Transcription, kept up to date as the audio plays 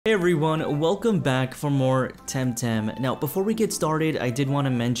Hey everyone, welcome back for more Temtem. Now, before we get started, I did want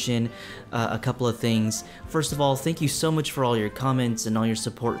to mention a couple of things. First of all, thank you so much for all your comments and all your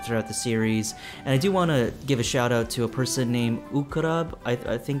support throughout the series. And I do want to give a shout out to a person named Ukarab, I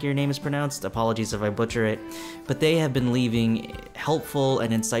think your name is pronounced, apologies if I butcher it. But they have been leaving helpful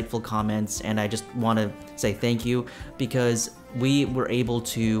and insightful comments, and I just want to say thank you because we were able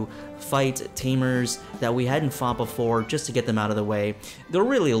to fight tamers that we hadn't fought before just to get them out of the way. They're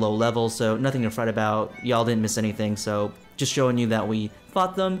really low level, so nothing to fret about. Y'all didn't miss anything, so just showing you that we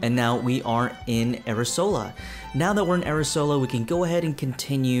fought them, and now we are in Arisola. Now that we're in Arisola, we can go ahead and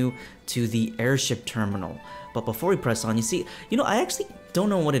continue to the airship terminal. But before we press on, I actually don't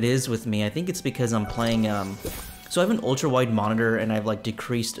know what it is with me. I think it's because I'm playing, so I have an ultra-wide monitor and I've like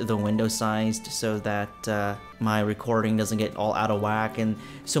decreased the window size so that my recording doesn't get all out of whack, and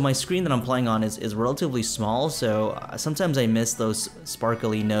so my screen that I'm playing on is relatively small, so sometimes I miss those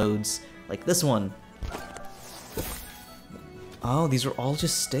sparkly nodes, like this one. Oh, these are all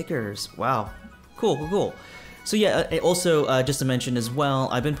just stickers. Wow. Cool. So yeah, also just to mention as well,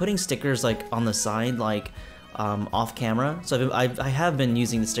 I've been putting stickers like on the side, like off camera. So I have been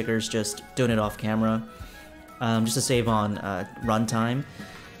using the stickers, just doing it off camera. Just to save on runtime.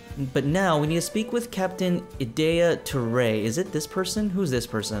 But now we need to speak with Captain Adia Touray. Is it this person? Who's this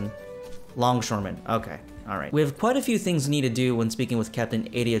person? Longshoreman. Okay. Alright. We have quite a few things we need to do when speaking with Captain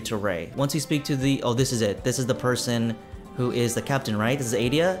Adia Touray. Once you speak to the... Oh, this is it. This is the person who is the captain, right? This is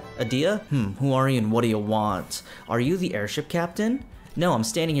Adia? Adia? Who are you and what do you want? Are you the airship captain? No, I'm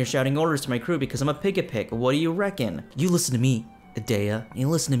standing here shouting orders to my crew because I'm a pig-a-pig. What do you reckon? You listen to me, Adia. You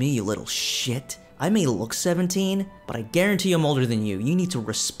listen to me, you little shit. I may look 17, but I guarantee I'm older than you. You need to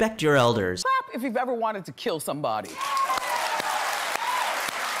respect your elders. Clap if you've ever wanted to kill somebody.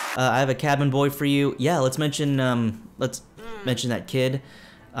 I have a cabin boy for you. Yeah, let's mention that kid.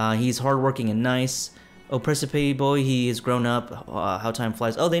 He's hardworking and nice. Oh, Precipice boy, he has grown up. How time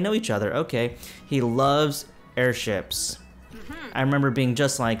flies. Oh, they know each other. Okay. He loves airships. I remember being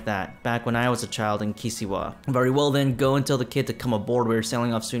just like that back when I was a child in Kisiwa. Very well then, go and tell the kid to come aboard. We're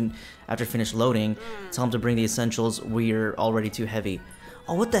sailing off soon after finish loading. Tell him to bring the essentials. We're already too heavy.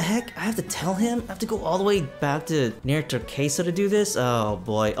 Oh, what the heck? I have to tell him? I have to go all the way back to near Turquesa to do this? Oh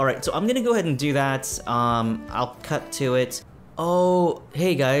boy. Alright, so I'm gonna go ahead and do that. I'll cut to it. Oh,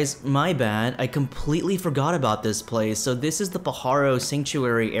 hey guys, my bad. I completely forgot about this place. So this is the Pajaro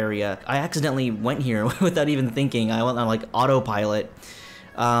Sanctuary area. I accidentally went here without even thinking. I went on like autopilot.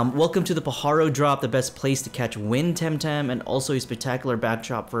 Welcome to the Pajaro Drop, the best place to catch wind Temtem, and also a spectacular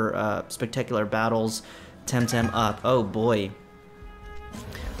backdrop for spectacular battles. Temtem up. Oh boy.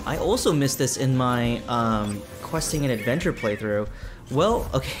 I also missed this in my questing and adventure playthrough. Well,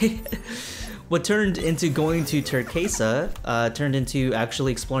 okay. What turned into going to Turquesa turned into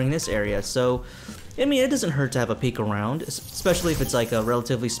actually exploring this area. So, I mean, it doesn't hurt to have a peek around, especially if it's like a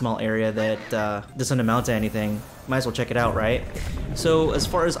relatively small area that doesn't amount to anything. Might as well check it out, right? So, as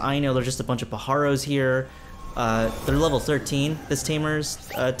far as I know, there's just a bunch of Pajaros here. They're level 13, this tamer's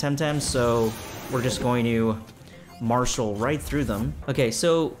Temtem, so we're just going to marshal right through them. Okay,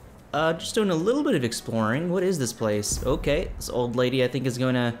 so just doing a little bit of exploring. What is this place? Okay, this old lady I think is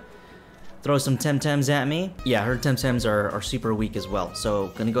going to throw some Temtems at me. Yeah, her Temtems are super weak as well. So,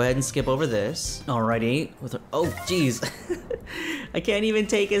 gonna go ahead and skip over this. Alrighty. Oh, jeez. I can't even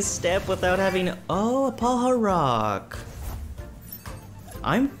take a step without having... Oh, a Paharok.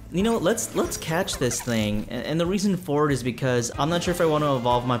 You know what, let's catch this thing. And the reason for it is because I'm not sure if I want to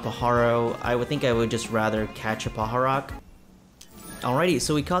evolve my Pajaro. I would think I would just rather catch a Paharok. Alrighty,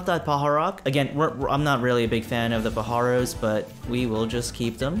 so we caught that Paharok. Again, I'm not really a big fan of the Pajaros, but we will just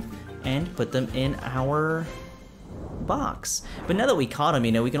keep them and put them in our box. But now that we caught them,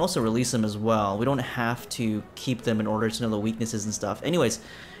 we can also release them as well. We don't have to keep them in order to know the weaknesses and stuff. Anyways,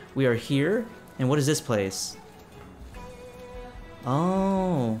 we are here, and what is this place?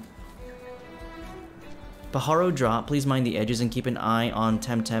 Oh. Pajaro Drop, please mind the edges and keep an eye on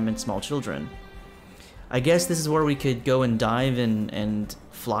Temtem and small children. I guess this is where we could go and dive and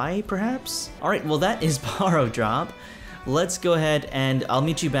fly, perhaps? Alright, well that is Pajaro Drop. Let's go ahead and I'll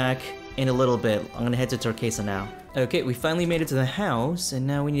meet you back in a little bit. I'm gonna head to Turquesa now. Okay, we finally made it to the house, and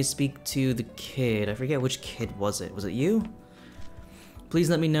now we need to speak to the kid. I forget which kid was it. Was it you?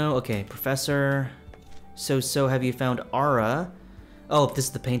 Please let me know. Okay, Professor. So have you found Ara? Oh, this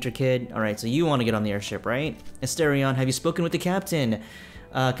is the painter kid. Alright, so you want to get on the airship, right? Asterion, have you spoken with the captain?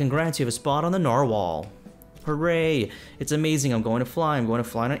 Congrats, you have a spot on the narwhal. Hooray! It's amazing, I'm going to fly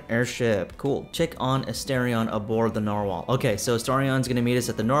on an airship. Cool. Check on Asterion aboard the narwhal. Okay, so Asterion's gonna meet us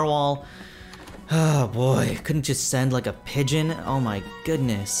at the narwhal. Oh boy, couldn't just send like a pigeon? Oh my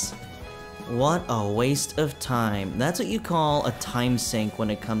goodness. What a waste of time. That's what you call a time sink when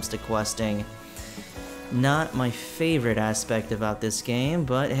it comes to questing. Not my favorite aspect about this game,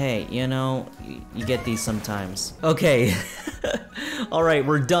 but hey, you know, you get these sometimes. Okay, alright,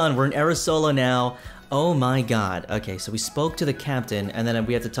 we're done. We're in Arisola now. Oh my god. Okay, so we spoke to the captain, and then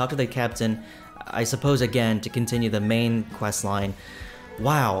we have to talk to the captain, I suppose again, to continue the main quest line.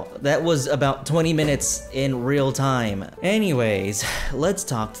 Wow, that was about 20 minutes in real time. Anyways, let's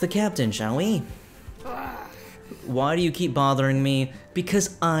talk to the captain, shall we? Why do you keep bothering me?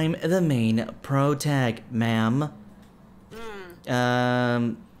 Because I'm the main pro tag, ma'am. But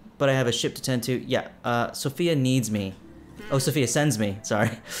I have a ship to tend to. Yeah, Sophia needs me. Oh, Sophia sends me, sorry.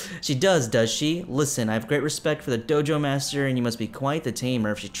 She does she? Listen, I have great respect for the dojo master, and you must be quite the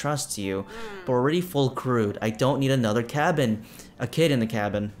tamer if she trusts you. But we're already full crewed. I don't need another cabin. A kid in the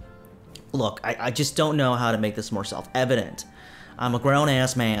cabin. Look, I just don't know how to make this more self-evident. I'm a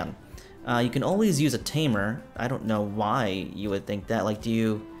grown-ass man. You can always use a tamer. I don't know why you would think that. Like,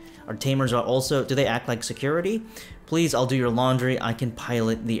 are tamers also, do they act like security? Please, I'll do your laundry. I can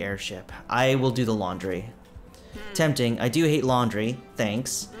pilot the airship. I will do the laundry. Tempting, I do hate laundry,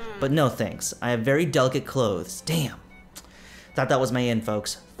 thanks. But no thanks. I have very delicate clothes. Damn. Thought that was my in,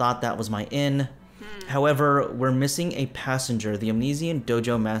 folks. Thought that was my in. However, we're missing a passenger, the Omnesian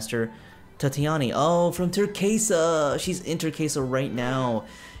dojo master, Tatiani. Oh, from Turquesa. She's in Turquesa right now.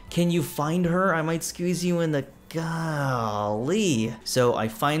 Can you find her? I might squeeze you in the... Golly. So I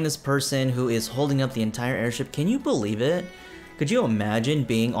find this person who is holding up the entire airship. Can you believe it? Could you imagine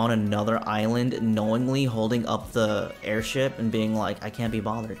being on another island, knowingly holding up the airship and being like, I can't be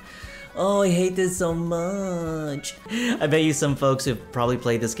bothered? Oh, I hate this so much. I bet you some folks who've probably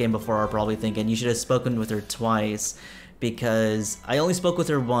played this game before are probably thinking you should have spoken with her twice, because I only spoke with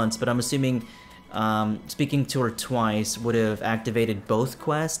her once, but I'm assuming speaking to her twice would have activated both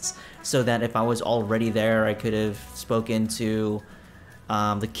quests, so that if I was already there, I could have spoken to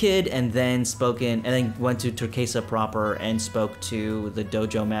the kid and then went to Turquesa proper and spoke to the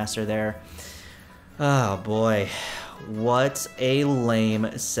dojo master there. Oh boy. What a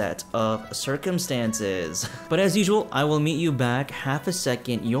lame set of circumstances. But as usual, I will meet you back half a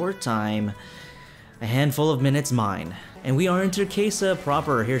second your time, a handful of minutes mine. And we are in Turquesa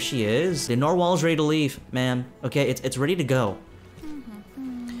proper. Here she is. The narwhal's ready to leave, ma'am. Okay, it's ready to go.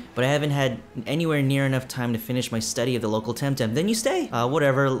 But I haven't had anywhere near enough time to finish my study of the local Temtem. Then you stay.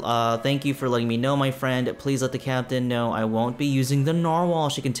 Whatever. Thank you for letting me know, my friend. Please let the captain know I won't be using the narwhal.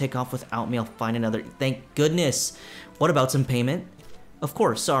 She can take off without me. I'll find another. Thank goodness. What about some payment? Of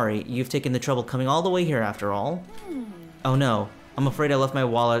course, sorry. You've taken the trouble coming all the way here after all. Oh no. I'm afraid I left my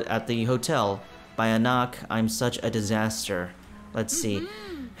wallet at the hotel. By a knock, I'm such a disaster. Let's see.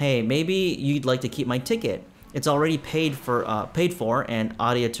 Hey, maybe you'd like to keep my ticket. It's already paid for, and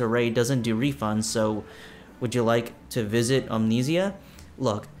Adia doesn't do refunds, so would you like to visit Omninesia?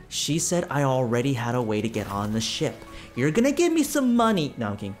 Look, she said I already had a way to get on the ship. You're gonna give me some money. No,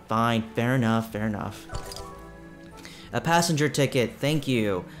 I'm kidding. Fine, fair enough, fair enough. A passenger ticket, thank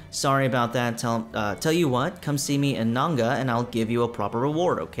you. Sorry about that. Tell you what, come see me in Nanga and I'll give you a proper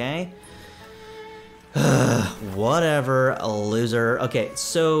reward, okay? Whatever, a loser. Okay,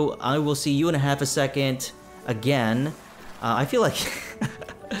 so I will see you in a half a second. Again, I feel like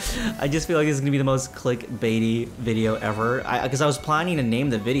I just feel like this is gonna be the most clickbaity video ever. Because I was planning to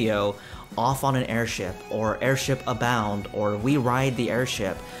name the video "Off on an Airship" or "Airship Abound" or "We Ride the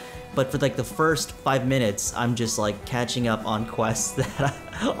Airship," but for like the first 5 minutes, I'm just like catching up on quests that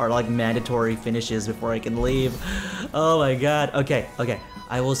are like mandatory finishes before I can leave. Oh my god. Okay.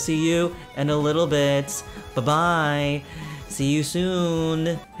 I will see you in a little bit. Bye bye. See you soon.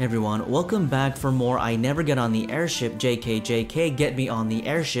 Hey everyone, welcome back for more I Never Get on the Airship. JK, get me on the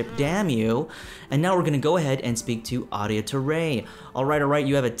airship, damn you. And now we're gonna go ahead and speak to Adia. Alright,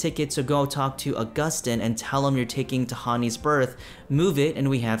 you have a ticket, so go talk to Augustin and tell him you're taking Tahani's berth. Move it and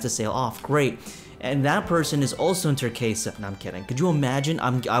we have to sail off. Great. And that person is also in Turquesa. No, I'm kidding. Could you imagine?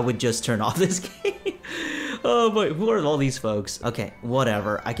 I would just turn off this game. Oh boy, who are all these folks? Okay,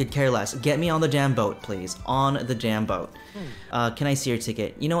 whatever. I could care less. Get me on the damn boat, please. On the damn boat. Can I see your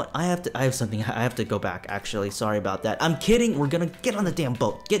ticket? You know what? I have something. I have to go back, actually. Sorry about that. I'm kidding. We're gonna get on the damn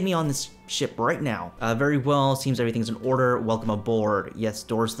boat. Get me on this ship right now. Very well. Seems everything's in order. Welcome aboard. Yes,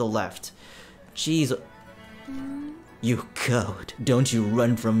 doors to the left. Jeez. You coward. Don't you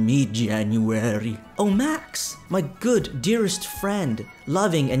run from me, January. Oh, Max. My good, dearest friend.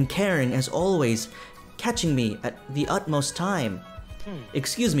 Loving and caring as always. Catching me at the utmost time.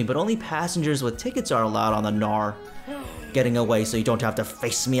 Excuse me, but only passengers with tickets are allowed on the NAR. getting away so you don't have to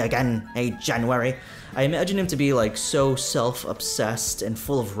face me again, hey January. I imagine him to be like so self-obsessed and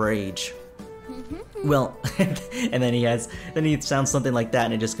full of rage. Well, and then he sounds something like that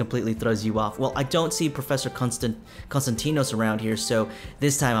and it just completely throws you off. Well, I don't see Professor Constantinos around here, so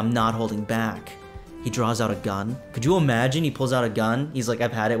this time I'm not holding back. He draws out a gun. Could you imagine he pulls out a gun? He's like,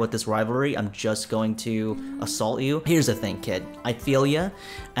 I've had it with this rivalry. I'm just going to assault you. Here's the thing, kid. I feel ya,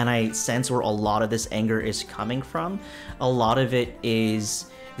 and I sense where a lot of this anger is coming from. A lot of it is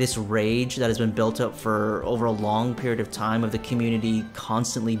this rage that has been built up for over a long period of time of the community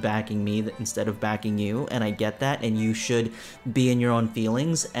constantly backing me instead of backing you, and I get that, and you should be in your own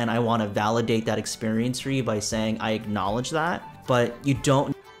feelings, and I want to validate that experience for you by saying I acknowledge that, but you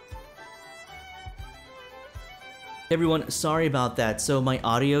don't. Everyone, sorry about that. So my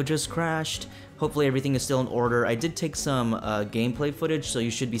audio just crashed. Hopefully everything is still in order. I did take some gameplay footage, so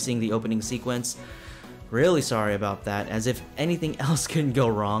you should be seeing the opening sequence. Really sorry about that, as if anything else can go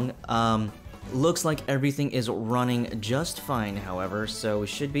wrong. Looks like everything is running just fine, however, so we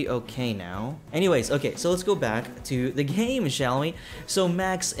should be okay now. Anyways, okay, so let's go back to the game, shall we? So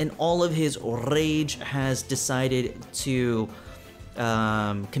Max, in all of his rage, has decided to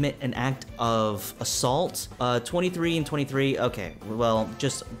commit an act of assault. 23 and 23, okay, well,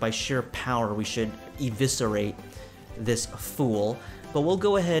 just by sheer power, we should eviscerate this fool. But we'll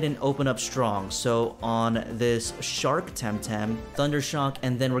go ahead and open up strong. So on this Shark Temtem, Thundershock,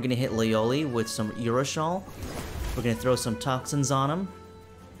 and then we're gonna hit Leoli with some Euroshall. We're gonna throw some toxins on him.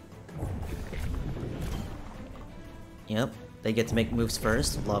 Yep, they get to make moves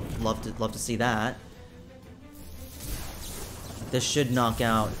first. Love to see that. This should knock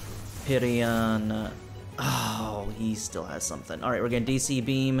out Pirion. Oh, he still has something. All right, we're gonna DC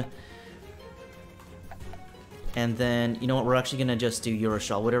beam. And then, you know what, we're actually gonna just do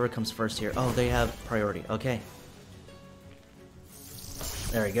Euroshall, whatever comes first here. Oh, they have priority, okay.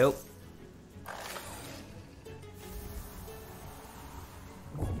 There we go.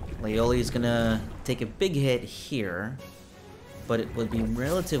 Leoli's gonna take a big hit here, but it would be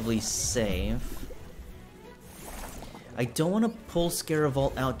relatively safe. I don't want to pull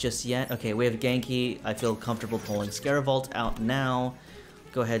Scaravolt out just yet. Okay, we have Genki. I feel comfortable pulling Scaravolt out now.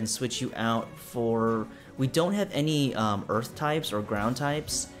 Go ahead and switch you out for... We don't have any Earth types or Ground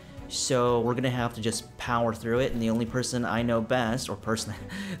types, so we're gonna have to just power through it, and the only person I know best, or person,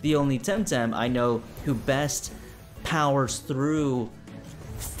 the only Temtem I know who best powers through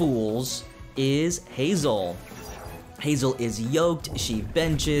fools is Hazel. Hazel is yoked, she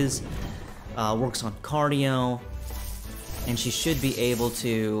benches, works on cardio, and she should be able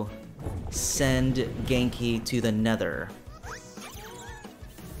to send Genki to the nether.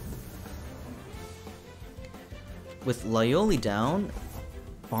 With Leoli down,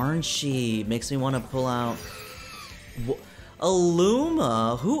 Barnshe makes me want to pull out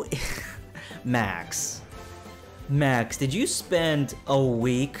Illuma. Who? Max, did you spend a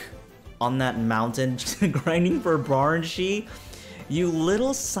week on that mountain grinding for Barnshe? You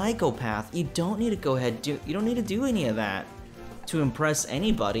little psychopath. You don't need to go ahead. You don't need to do any of that to impress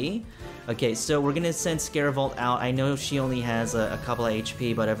anybody. Okay, so we're gonna send Scaravolt out. I know she only has a couple of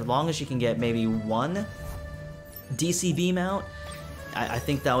HP, but as long as she can get maybe one DC beam out, I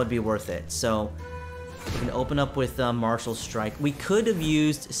think that would be worth it. So we're gonna open up with Martial Strike. We could have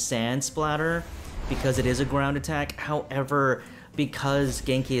used Sand Splatter because it is a ground attack. However, because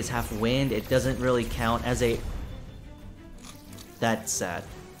Genki is half wind, it doesn't really count as a... That's sad.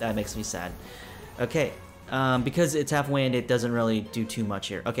 That makes me sad. Okay, because it's half wind, it doesn't really do too much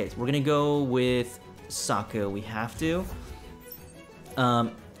here. Okay, so we're gonna go with Saku. We have to.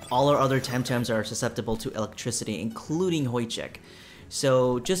 All our other Temtems are susceptible to electricity, including Hoichek.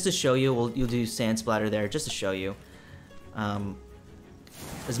 So just to show you, you'll do Sand Splatter there, just to show you.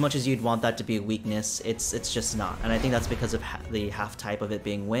 As much as you'd want that to be a weakness, it's just not. And I think that's because of the half type of it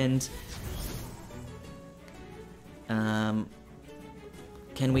being wind. Can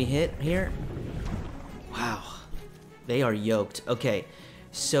we hit here? Wow. They are yoked. Okay,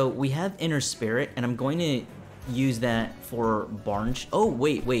 so we have Inner Spirit, and I'm going to use that for Barnshe. Oh,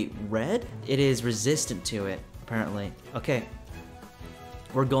 wait, red? It is resistant to it, apparently. Okay.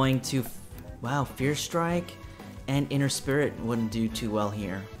 We're going to... Wow, Fierce Strike and Inner Spirit wouldn't do too well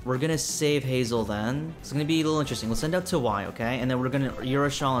here. We're gonna save Hazel then. It's gonna be a little interesting. We'll send out to Y, okay? And then we're gonna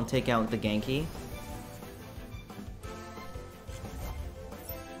Euroshall and take out the Genki.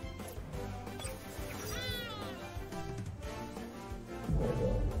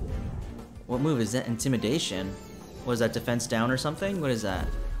 What move is that? Intimidation? Was that defense down or something? What is that?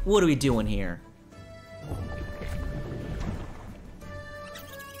 What are we doing here?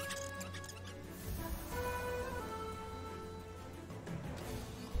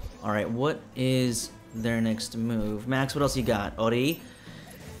 Alright, what is their next move? Max, what else you got? Ori?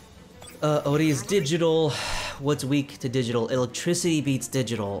 Ori is digital. What's weak to digital? Electricity beats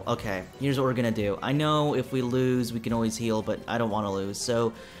digital. Okay, here's what we're gonna do. I know if we lose, we can always heal, but I don't want to lose.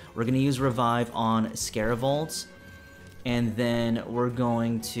 So we're gonna use Revive on Scaravolt. And then we're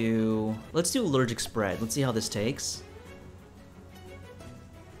going to... Let's do Allergic Spread. Let's see how this takes.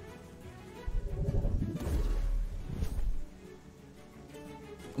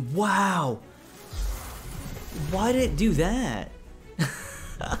 Wow! Why did it do that?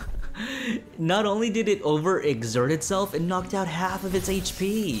 Not only did it overexert itself, it knocked out half of its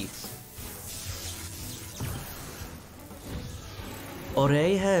HP. Ore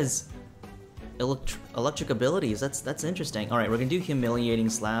has electric abilities. That's interesting. All right, we're gonna do Humiliating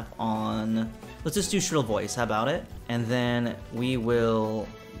Slap on... Let's just do Shrill Voice. How about it? And then we will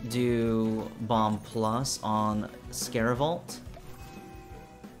do Bomb Plus on Scaravolt.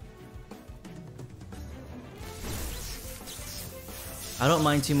 I don't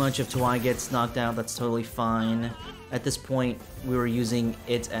mind too much if Tawai gets knocked out, that's totally fine. At this point, we were using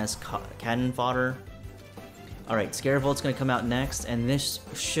it as cannon fodder. Alright, Scaravolt's gonna come out next, and this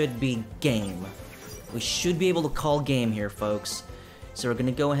should be game. We should be able to call game here, folks. So we're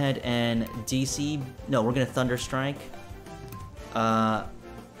gonna go ahead and DC... No, we're gonna Thunder Strike.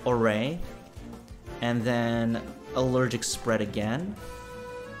 Array. And then Allergic Spread again.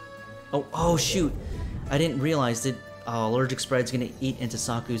 Oh shoot! I didn't realize that... Oh, Allergic Spread's gonna eat into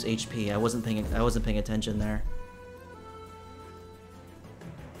Saku's HP. I wasn't paying attention there.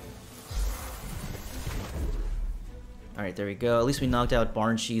 Alright, there we go. At least we knocked out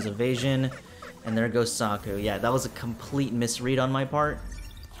Barnshi's evasion. And there goes Saku. Yeah, that was a complete misread on my part.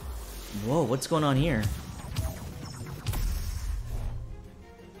 Whoa, what's going on here?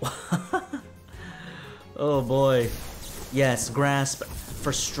 Oh boy. Yes, grasp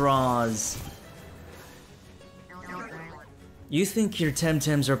for straws. You think your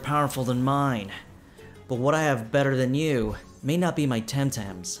Temtems are powerful than mine, but what I have better than you may not be my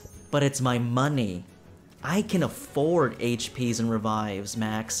Temtems, but it's my money. I can afford HPs and revives,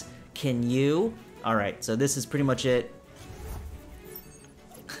 Max. Can you? Alright, so this is pretty much it.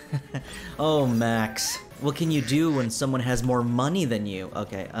 Oh, Max. What can you do when someone has more money than you?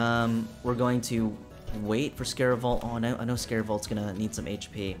 Okay, we're going to wait for Scaravolt. Oh, I know Scaravolt's gonna need some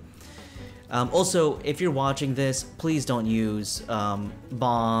HP. Also, if you're watching this, please don't use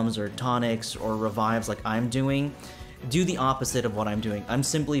bombs or tonics or revives like I'm doing. Do the opposite of what I'm doing. I'm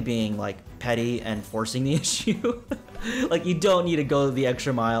simply being like petty and forcing the issue. Like, you don't need to go the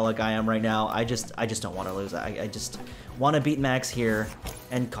extra mile like I am right now. I just don't want to lose. I just want to beat Max here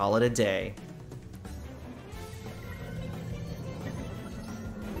and call it a day.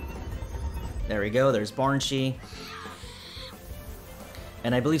 There we go. There's Barnshi.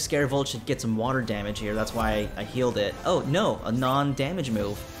 And I believe Scaravolt should get some water damage here. That's why I healed it. Oh, no, a non-damage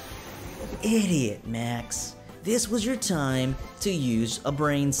move. Idiot, Max. This was your time to use a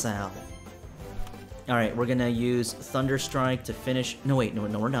brain cell. Alright, we're gonna use Thunder Strike to finish... No, wait, no,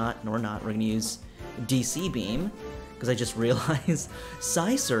 we're not. No, we're not. We're gonna use DC Beam, because I just realized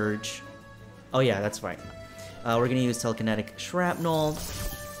Psy Surge. Oh, yeah, that's right. We're gonna use Telekinetic Shrapnel.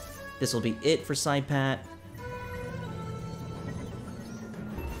 This will be it for Psypat.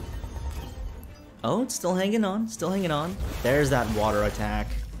 Oh, it's still hanging on, still hanging on. There's that water attack.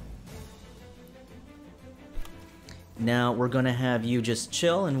 Now we're gonna have you just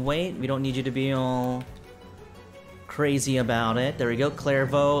chill and wait. We don't need you to be all crazy about it. There we go,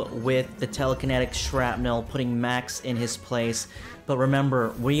 Clairvaux with the telekinetic shrapnel, putting Max in his place. But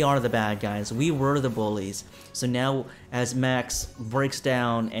remember, we are the bad guys. We were the bullies. So now, as Max breaks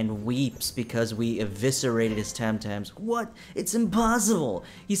down and weeps because we eviscerated his Temtems, what? It's impossible!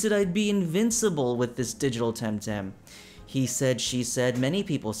 He said I'd be invincible with this digital Temtem. He said, she said, many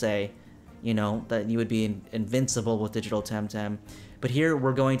people say, you know, that you would be invincible with digital Temtem. But here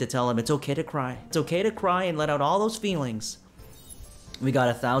we're going to tell him it's okay to cry. It's okay to cry and let out all those feelings. We got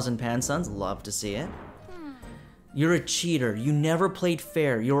 1,000 Pansuns. Love to see it. You're a cheater. You never played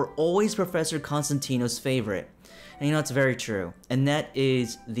fair. You're always Professor Constantino's favorite. And you know, it's very true. And that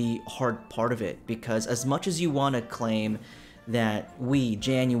is the hard part of it. Because as much as you want to claim that we,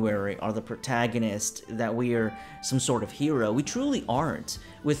 January, are the protagonist, that we are some sort of hero, we truly aren't.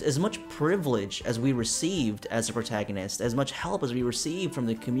 With as much privilege as we received as a protagonist, as much help as we received from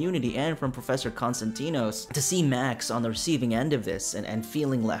the community and from Professor Constantinos, to see Max on the receiving end of this and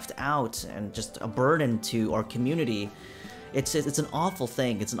feeling left out and just a burden to our community, it's an awful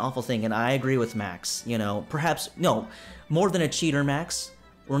thing. It's an awful thing, and I agree with Max. You know, perhaps, no, more than a cheater, Max.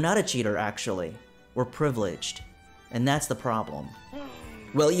 We're not a cheater, actually. We're privileged. And that's the problem.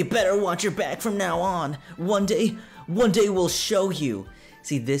 Well, you better watch your back from now on. One day we'll show you.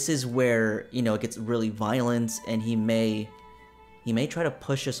 See, this is where, you know, it gets really violent, and he may try to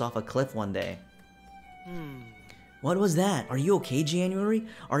push us off a cliff one day. What was that? Are you okay, January?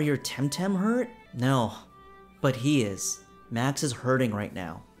 Are your Temtem hurt? No, but he is. Max is hurting right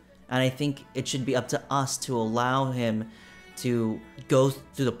now, and I think it should be up to us to allow him to go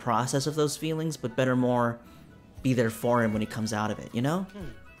through the process of those feelings, but better more be there for him when he comes out of it, you know?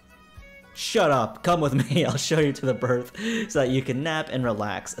 Shut up, come with me, I'll show you to the berth so that you can nap and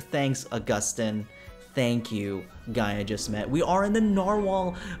relax. Thanks, Augustin. Thank you, guy I just met. We are in the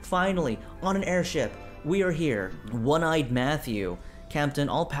Narwhal, finally, on an airship. We are here. One-eyed Matthew. Captain,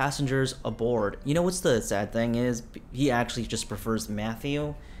 all passengers aboard. You know what's the sad thing is? He actually just prefers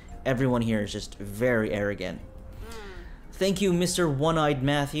Matthew. Everyone here is just very arrogant. Thank you, Mr. One-eyed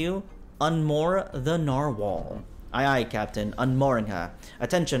Matthew. Unmoor the Narwhal. Aye aye, Captain. Unmooring her.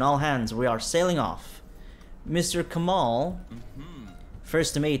 Attention, all hands. We are sailing off. Mr. Kamal.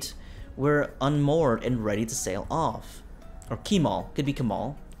 First mate. We're unmoored and ready to sail off. Or Kemal. Could be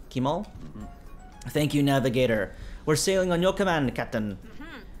Kamal. Kemal? Thank you, Navigator. We're sailing on your command, Captain.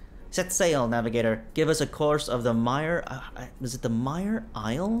 Set sail, Navigator. Give us a course of the Mire... was it the Mire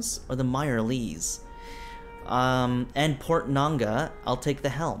Isles? Or the Mire Lees? And Port Nanga. I'll take the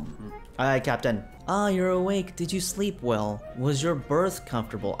helm. Aye, Captain. Ah, you're awake. Did you sleep well? Was your berth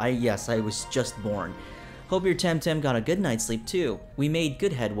comfortable? Yes, I was just born. Hope your Temtem got a good night's sleep too. We made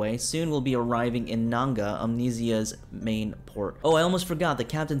good headway. Soon we'll be arriving in Nanga, Omnisia's main port. Oh, I almost forgot. The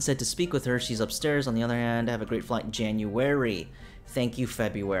captain said to speak with her. She's upstairs. On the other hand, have a great flight in January. Thank you,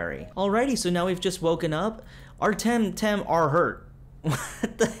 February. Alrighty, so now we've just woken up. Our Temtem are hurt.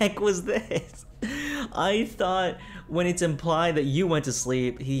 What the heck was this? I thought when it's implied that you went to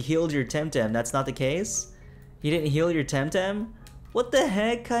sleep, he healed your Temtem. That's not the case? He didn't heal your Temtem? What the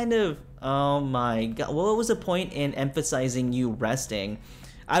heck kind of... Oh my god. What was the point in emphasizing you resting?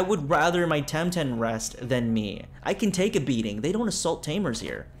 I would rather my Temtem rest than me. I can take a beating. They don't assault tamers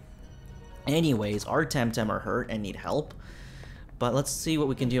here. Anyways, our Temtem are hurt and need help. But let's see what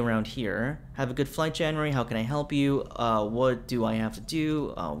we can do around here. Have a good flight, January. How can I help you? What do I have to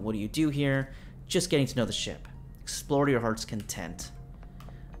do? What do you do here? Just getting to know the ship. Explore to your heart's content.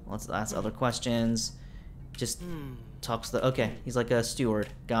 Let's ask other questions. Just talks to the... Okay, he's like a steward.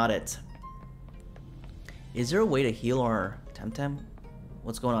 Got it. Is there a way to heal our Temtem?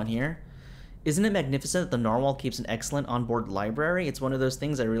 What's going on here? Isn't it magnificent that the Narwhal keeps an excellent onboard library? It's one of those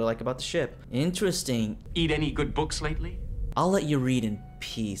things I really like about the ship. Interesting. Eat any good books lately? I'll let you read in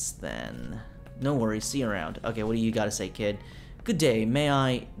peace then. No worries, see you around. Okay, what do you gotta say, kid? Good day, may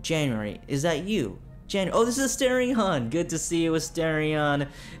I... January, is that you? Oh, this is Asterion! Good to see you, Asterion.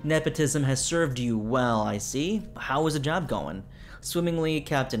 Nepotism has served you well, I see. How is the job going? Swimmingly,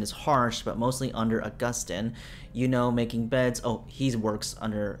 Captain is harsh, but mostly under Augustin. You know, making beds. Oh, he works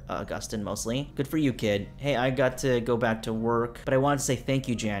under Augustin mostly. Good for you, kid. Hey, I got to go back to work, but I wanted to say thank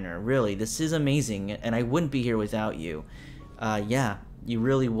you, January. Really, this is amazing, and I wouldn't be here without you. Yeah, you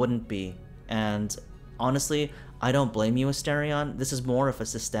really wouldn't be. And honestly, I don't blame you, Asterion. This is more of a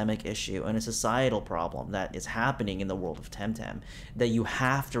systemic issue and a societal problem that is happening in the world of Temtem, that you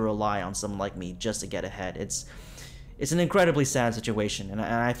have to rely on someone like me just to get ahead. It's an incredibly sad situation, and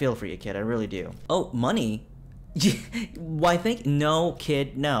I feel for you, kid. I really do. Oh, money? Why think? No,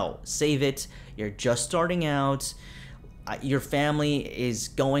 kid, no. Save it. You're just starting out. Your family is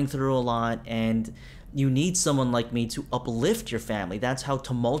going through a lot, and you need someone like me to uplift your family. That's how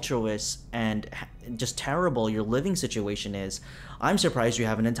tumultuous and just terrible your living situation is. I'm surprised you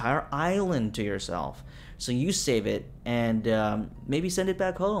have an entire island to yourself. So you save it and maybe send it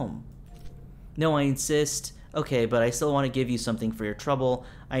back home. No, I insist. Okay, but I still want to give you something for your trouble.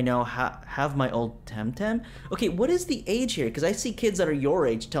 I know, have my old Temtem? Okay, what is the age here? Because I see kids that are your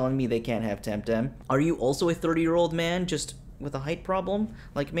age telling me they can't have Temtem. Are you also a 30-year-old man just with a height problem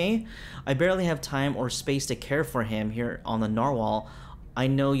like me? I barely have time or space to care for him here on the Narwhal. I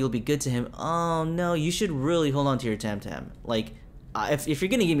know you'll be good to him. Oh no, you should really hold on to your Temtem. Like, if you're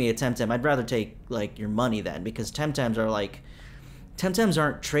gonna give me a Temtem, I'd rather take like your money then, because Temtems are like... Temtems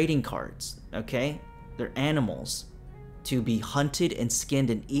aren't trading cards, okay? They're animals to be hunted and skinned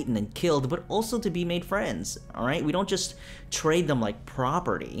and eaten and killed, but also to be made friends, alright? We don't just trade them like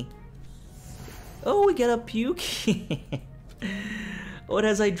property. Oh, we get a Pukey. What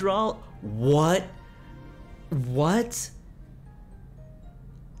has I draw? What? What?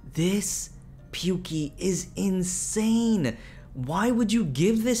 This Pukey is insane. Why would you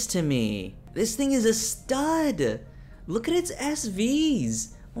give this to me? This thing is a stud. Look at its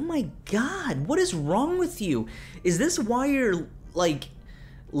SVs. Oh my god, what is wrong with you? Is this why you're, like,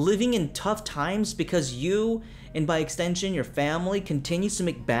 living in tough times because you, and by extension your family, continues to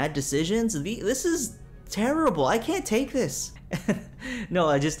make bad decisions? This is terrible. I can't take this. No,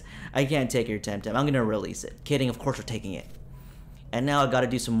 I can't take your Temtem. I'm gonna release it. Kidding, of course we're taking it. And now I gotta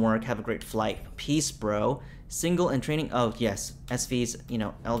do some work. Have a great flight. Peace, bro. Single and training. Oh, yes. SVs, you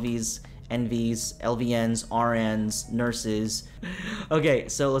know, LVs, NVs, LVNs, RNs, nurses. Okay,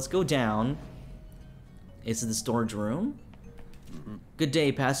 so let's go down. Is it the storage room? Good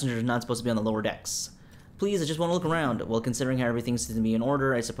day, passengers are not supposed to be on the lower decks. Please, I just want to look around. Well, considering how everything seems to be in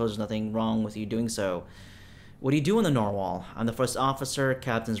order, I suppose there's nothing wrong with you doing so. What do you do in the Narwhal? I'm the first officer,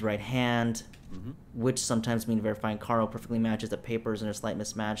 captain's right hand, which sometimes means verifying cargo perfectly matches the papers and a slight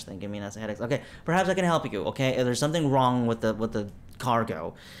mismatch, then give me an ass headaches. Okay, perhaps I can help you, okay? If there's something wrong with the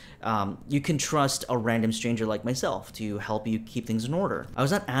cargo, you can trust a random stranger like myself to help you keep things in order. I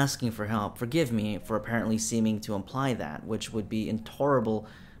was not asking for help. Forgive me for apparently seeming to imply that, which would be intolerable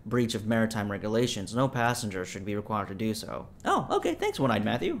breach of maritime regulations. No passenger should be required to do so. Oh, okay, thanks, One-Eyed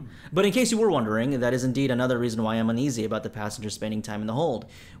Matthew. But in case you were wondering, that is indeed another reason why I'm uneasy about the passengers spending time in the hold.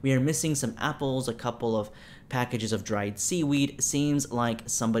 We are missing some apples, a couple of packages of dried seaweed. Seems like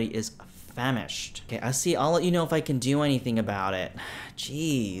somebody is famished. Okay, I see. I'll let you know if I can do anything about it.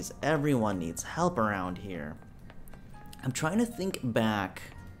 Jeez, everyone needs help around here. I'm trying to think back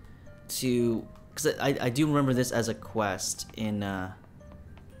to, because I do remember this as a quest in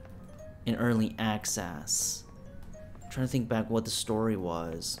early access. I'm trying to think back what the story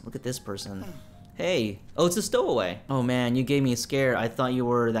was. Look at this person. Hey, oh, it's a stowaway. Oh man, you gave me a scare. I thought you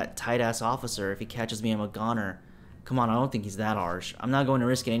were that tight-ass officer. If he catches me, I'm a goner. Come on, I don't think he's that harsh. I'm not going to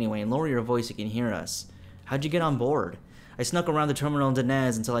risk it anyway, and lower your voice so you can hear us. How'd you get on board? I snuck around the terminal in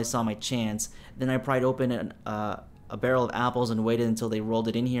Danez until I saw my chance. Then I pried open a barrel of apples and waited until they rolled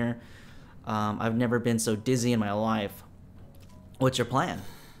it in here. I've never been so dizzy in my life. What's your plan?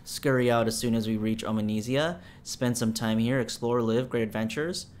 Scurry out as soon as we reach Omininesia, spend some time here, explore, live, great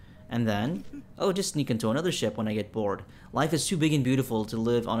adventures, and then, oh, just sneak into another ship when I get bored. Life is too big and beautiful to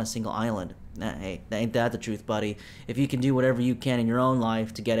live on a single island. Nah, hey, ain't that the truth, buddy? If you can do whatever you can in your own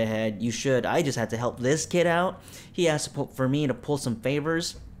life to get ahead, you should. I just had to help this kid out. He asked for me to pull some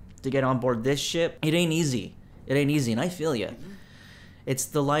favors to get on board this ship. It ain't easy. It ain't easy, and I feel ya. It's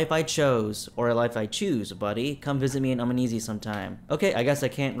the life I chose, or a life I choose, buddy. Come visit me in Omininesia sometime. Okay, I guess I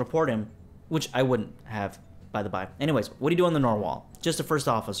can't report him, which I wouldn't have, by the by. Anyways, what do you do on the Narwhal? Just a first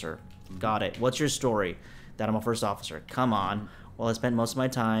officer. Got it. What's your story? That I'm a first officer. Come on. Well, I spent most of my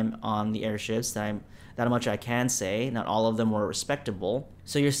time on the airships. That much I can say. Not all of them were respectable.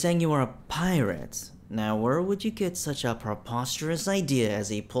 So you're saying you are a pirate? Now, where would you get such a preposterous idea as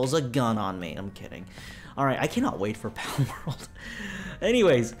he pulls a gun on me? I'm kidding. Alright, I cannot wait for Pal World.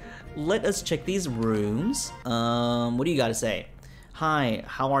 Anyways, let us check these rooms. What do you gotta say? Hi,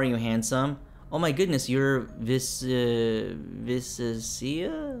 how are you, handsome? Oh my goodness, you're Visicia?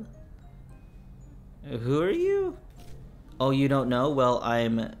 Who are you? Oh, you don't know? Well,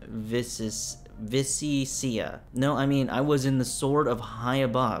 I'm Visicia. No, I mean, I was in the Sword of High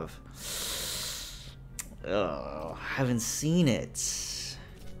Above. Oh, haven't seen it.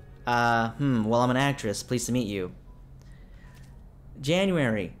 Well, I'm an actress. Pleased to meet you.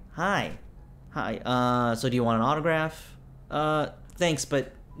 January. Hi. Hi. So do you want an autograph? Thanks,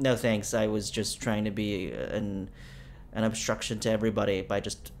 but no thanks. I was just trying to be an obstruction to everybody by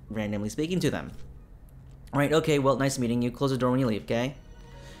just randomly speaking to them. Alright, okay, well, nice meeting you. Close the door when you leave, okay?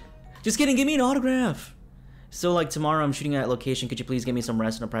 Just kidding, give me an autograph! So, like, tomorrow I'm shooting at location. Could you please give me some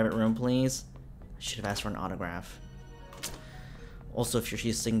rest in a private room, please? I should have asked for an autograph. Also, if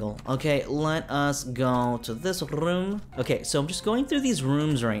she's single. Okay, let us go to this room. Okay, so I'm just going through these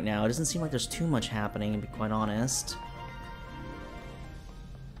rooms right now. It doesn't seem like there's too much happening, to be quite honest.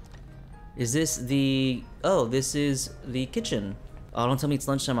 Is this the... Oh, this is the kitchen. Oh, don't tell me it's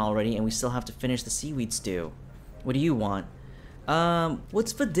lunchtime already and we still have to finish the seaweed stew. What do you want?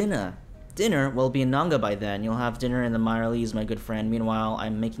 What's for dinner? Dinner? Well, it'll be in Nanga by then. You'll have dinner in the Marleys, my good friend. Meanwhile,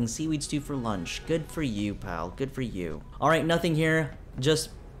 I'm making seaweed stew for lunch. Good for you, pal. Good for you. Alright, nothing here. Just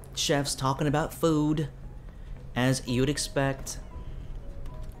chefs talking about food. As you'd expect.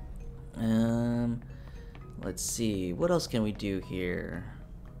 Let's see. What else can we do here?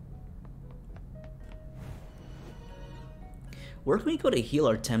 Where can we go to heal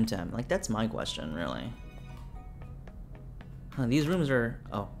our Temtem? Like, that's my question, really. Huh, these rooms are...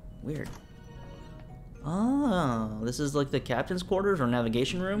 Oh, weird. Oh, this is like the captain's quarters or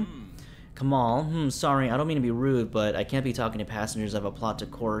navigation room? Kamal, sorry, I don't mean to be rude, but I can't be talking to passengers. I have a plot to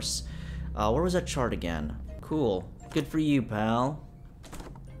course. Where was that chart again? Cool. Good for you, pal.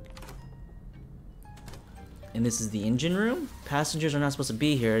 And this is the engine room? Passengers are not supposed to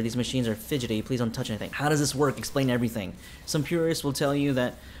be here. These machines are fidgety. Please don't touch anything. How does this work? Explain everything. Some purists will tell you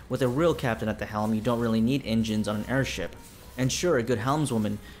that with a real captain at the helm, you don't really need engines on an airship. And sure, a good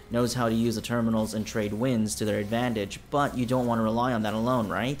helmswoman knows how to use the terminals and trade winds to their advantage, but you don't want to rely on that alone,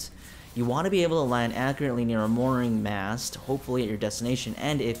 right? You want to be able to land accurately near a mooring mast, hopefully at your destination,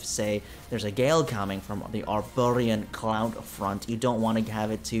 and if, say, there's a gale coming from the Arborean cloud front, you don't want to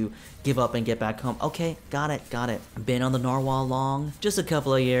have it to give up and get back home. Okay, got it. Been on the Narwhal long? Just a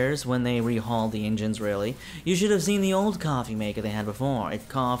couple of years when they rehauled the engines, really. You should have seen the old coffee maker they had before. It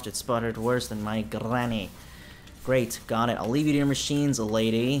coughed, it sputtered worse than my granny. Great, got it. I'll leave you to your machines,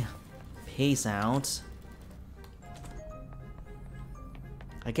 lady. Peace out.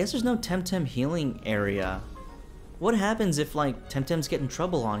 I guess there's no Temtem healing area. What happens if, like, Temtems get in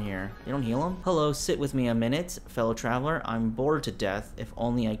trouble on here? You don't heal them? Hello, sit with me a minute, fellow traveler. I'm bored to death. If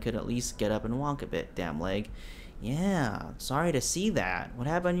only I could at least get up and walk a bit, damn leg. Yeah, sorry to see that. What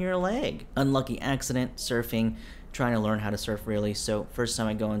happened to your leg? Unlucky accident, surfing, trying to learn how to surf really. So, first time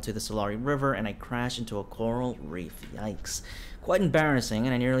I go into the Solari River and I crash into a coral reef. Yikes. Quite embarrassing,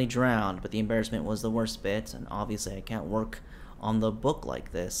 and I nearly drowned, but the embarrassment was the worst bit, and obviously I can't work on the book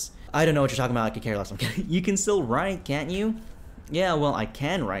like this. I don't know what you're talking about, I could care less. You can still write, can't you? Yeah, well, I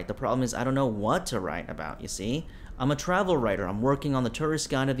can write. The problem is I don't know what to write about, you see? I'm a travel writer. I'm working on the tourist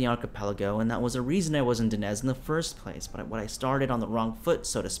guide of the archipelago, and that was a reason I was in Dinez in the first place, but I started on the wrong foot,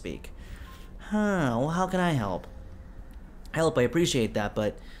 so to speak. Well, how can I help? Help, I appreciate that,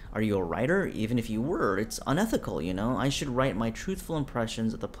 but are you a writer? Even if you were, it's unethical, you know? I should write my truthful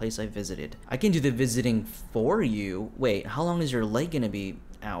impressions of the place I visited. I can do the visiting for you. Wait, how long is your leg gonna be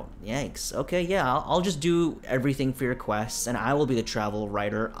out? Yikes. Okay, yeah, I'll just do everything for your quests, and I will be the travel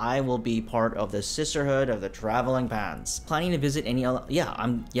writer. I will be part of the sisterhood of the traveling pants. Planning to visit any other...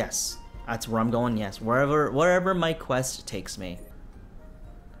 Yeah, yes. That's where I'm going, yes. Wherever my quest takes me.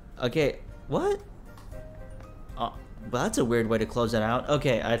 Okay, what? Well, that's a weird way to close that out.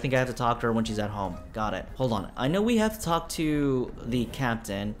 Okay, I think I have to talk to her when she's at home. Got it. Hold on. I know we have to talk to the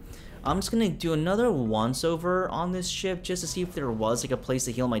captain. I'm just gonna do another once-over on this ship just to see if there was like a place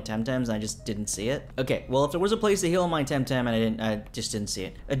to heal my Temtems and I just didn't see it. Okay, well, if there was a place to heal my Temtem and I just didn't see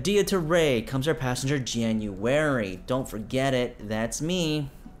it. Adia to Ray comes our passenger January. Don't forget it. That's me.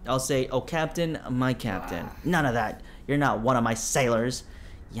 I'll say, oh, captain, my captain. None of that. You're not one of my sailors.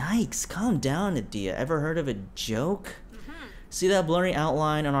 Yikes, calm down, Adia. Ever heard of a joke? See that blurry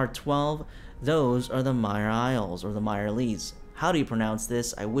outline on our 12? Those are the Mire Isles, or the Mire Lees. How do you pronounce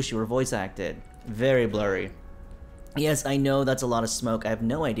this? I wish you were voice acted. Very blurry. Yes, I know that's a lot of smoke. I have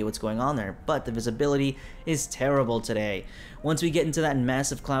no idea what's going on there, but the visibility is terrible today. Once we get into that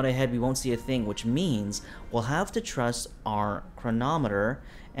massive cloud ahead, we won't see a thing, which means we'll have to trust our chronometer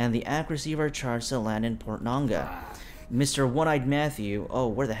and the accuracy of our charts to land in Port Nonga. Mr. One-Eyed Matthew, oh,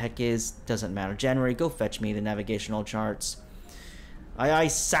 where the heck is, doesn't matter. January, go fetch me the navigational charts. Aye, aye,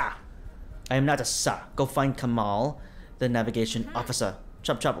 sir. I am not a sir. Go find Kamal, the navigation officer.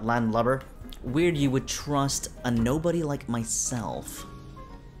 Chop, chop, landlubber. Weird you would trust a nobody like myself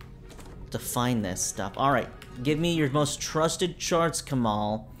to find this stuff. Alright, give me your most trusted charts,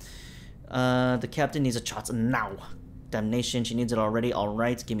 Kamal. The captain needs a charts now. Damnation, she needs it already.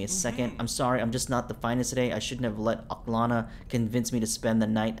 Alright, give me a second. I'm sorry, I'm just not the finest today. I shouldn't have let Oklana convince me to spend the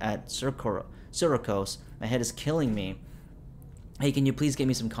night at Syracuse. My head is killing me. Hey, can you please get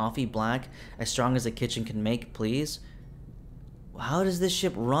me some coffee, black? As strong as the kitchen can make, please? How does this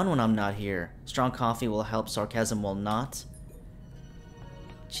ship run when I'm not here? Strong coffee will help, sarcasm will not.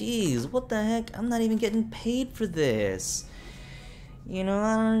 Jeez, what the heck? I'm not even getting paid for this. You know,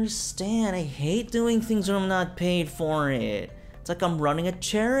 I don't understand. I hate doing things when I'm not paid for it. It's like I'm running a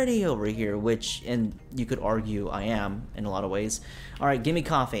charity over here, which, and you could argue I am in a lot of ways. Alright, give me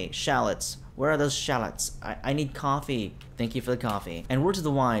coffee. Shallots. Where are those shallots? I need coffee. Thank you for the coffee. And word to the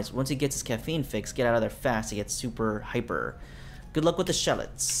wise, once he gets his caffeine fix, get out of there fast. He gets super hyper. Good luck with the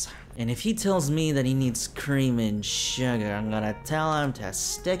shallots. And if he tells me that he needs cream and sugar, I'm gonna tell him to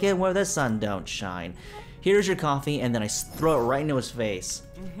stick it where the sun don't shine. Here's your coffee, and then I throw it right into his face.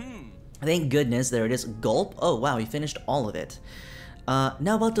 Thank goodness, there it is. Gulp. Oh, wow, he finished all of it.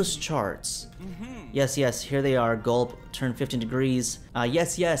 Now about those charts. Yes, yes, here they are. Gulp, turn 15 degrees.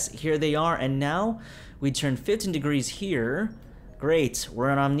 Yes, yes, here they are. And now we turn 15 degrees here. Great, we're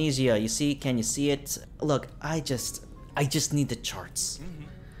on Omninesia. You see, can you see it? Look, I just need the charts.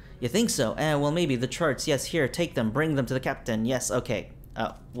 You think so? Well, maybe the charts. Yes, here, take them, bring them to the captain. Yes, okay.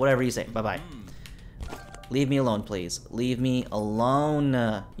 Whatever you say. Bye-bye. Leave me alone, please. Leave me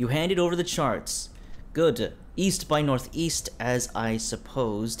alone. You handed over the charts. Good. East by northeast, as I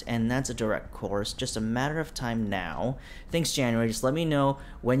supposed, and that's a direct course. Just a matter of time now. Thanks, January. Just let me know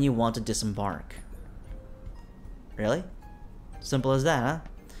when you want to disembark. Really? Simple as that, huh?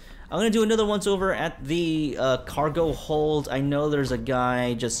 I'm gonna do another once over at the cargo hold. I know there's a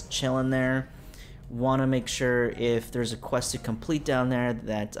guy just chilling there. Want to make sure if there's a quest to complete down there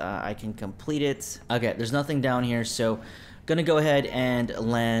that I can complete it. Okay, there's nothing down here, so gonna go ahead and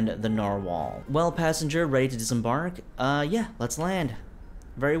land the narwhal. Well, passenger, ready to disembark? Yeah, let's land.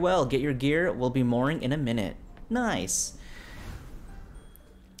 Very well, get your gear. We'll be mooring in a minute. Nice.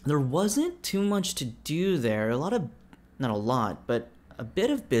 There wasn't too much to do there. A lot of, not a lot, but a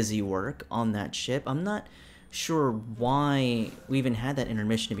bit of busy work on that ship. I'm not sure why we even had that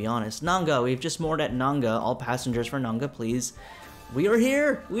intermission, to be honest. Nanga, we've just moored at Nanga. All passengers for Nanga, please. We are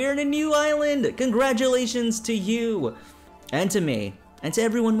here. We are in a new island. Congratulations to you. And to me. And to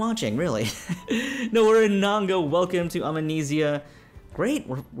everyone watching, really. No, we're in Nanga. Welcome to Omininesia. Great,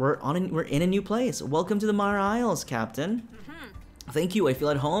 we're in a new place. Welcome to the Mara Isles, Captain. Thank you, I feel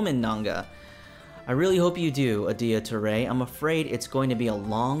at home in Nanga. I really hope you do, Adia Teray. I'm afraid it's going to be a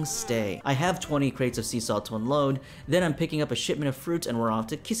long stay. I have 20 crates of sea salt to unload, then I'm picking up a shipment of fruits and we're off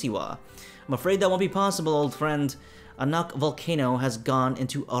to Kisiwa. I'm afraid that won't be possible, old friend. Anak volcano has gone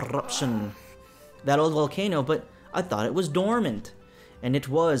into eruption. That old volcano, but I thought it was dormant. And it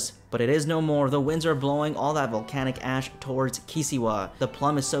was, but it is no more. The winds are blowing all that volcanic ash towards Kisiwa. The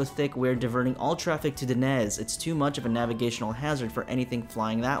plum is so thick we're diverting all traffic to Denez. It's too much of a navigational hazard for anything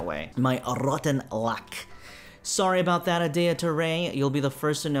flying that way. My rotten luck. Sorry about that, Adia Teray. You'll be the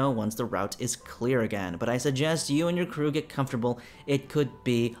first to know once the route is clear again. But I suggest you and your crew get comfortable. It could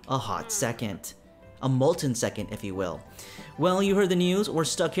be a hot second. A molten second, if you will. Well, you heard the news. We're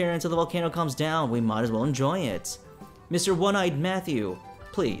stuck here until the volcano calms down. We might as well enjoy it. Mr. One-Eyed Matthew,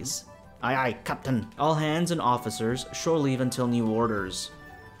 please. Aye aye, Captain. All hands and officers, shore leave until new orders.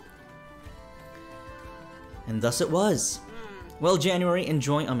 And thus it was. Well, January,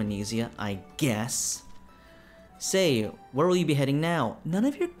 enjoy Omininesia, I guess. Say, where will you be heading now? None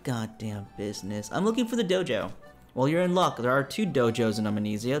of your goddamn business. I'm looking for the dojo. Well, you're in luck. There are 2 dojos in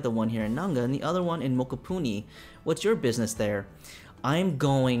Omininesia, the one here in Nanga and the other one in Mokopuni. What's your business there? I'm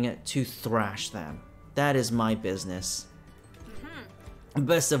going to thrash them. That is my business.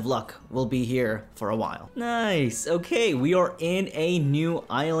 Best of luck. We'll be here for a while. Nice. Okay, we are in a new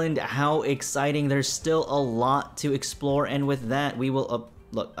island. How exciting. There's still a lot to explore, and with that, we will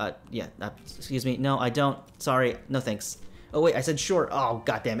excuse me. No, I don't. Sorry. No thanks. Oh wait, I said sure. Oh,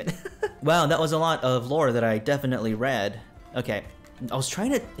 god damn it. Wow, that was a lot of lore that I definitely read. Okay, I was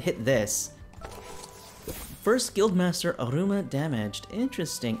trying to hit this. First Guildmaster Aruma damaged.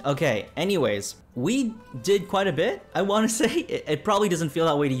 Interesting. Okay, anyways, we did quite a bit, I want to say. It probably doesn't feel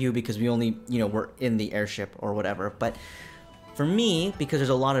that way to you because we only, were in the airship or whatever, but for me, because there's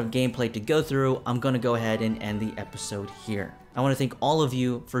a lot of gameplay to go through, I'm going to go ahead and end the episode here. I want to thank all of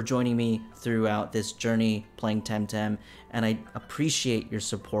you for joining me throughout this journey playing Temtem, and I appreciate your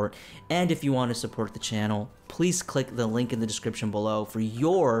support. And if you want to support the channel, please click the link in the description below for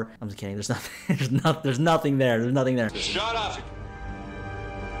your... I'm just kidding, there's nothing there. Shut up!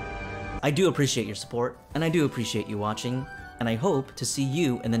 I do appreciate your support, and I do appreciate you watching, and I hope to see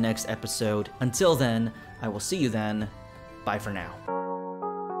you in the next episode. Until then, I will see you then. Bye for now.